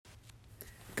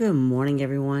Good morning,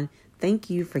 everyone. Thank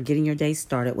you for getting your day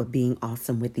started with being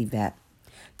awesome with Yvette.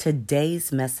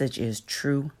 Today's message is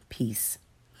true peace.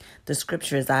 The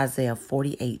scripture is Isaiah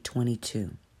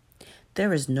 48:22.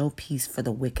 There is no peace for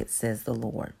the wicked, says the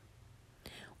Lord.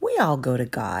 We all go to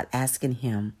God asking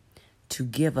Him to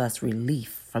give us relief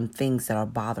from things that are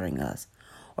bothering us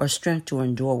or strength to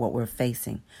endure what we're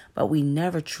facing, but we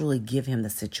never truly give Him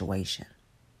the situation.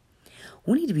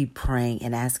 We need to be praying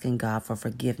and asking God for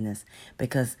forgiveness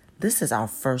because this is our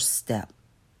first step.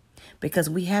 Because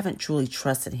we haven't truly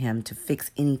trusted Him to fix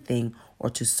anything or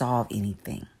to solve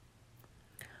anything.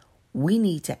 We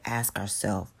need to ask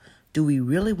ourselves, do we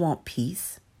really want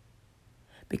peace?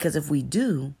 Because if we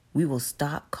do, we will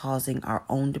stop causing our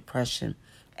own depression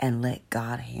and let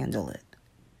God handle it.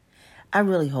 I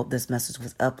really hope this message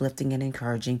was uplifting and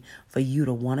encouraging for you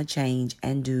to want to change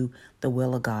and do the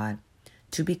will of God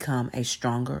to become a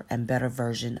stronger and better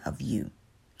version of you.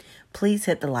 Please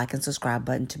hit the like and subscribe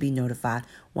button to be notified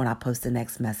when I post the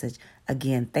next message.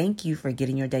 Again, thank you for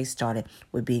getting your day started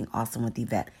with being awesome with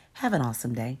Yvette. Have an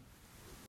awesome day.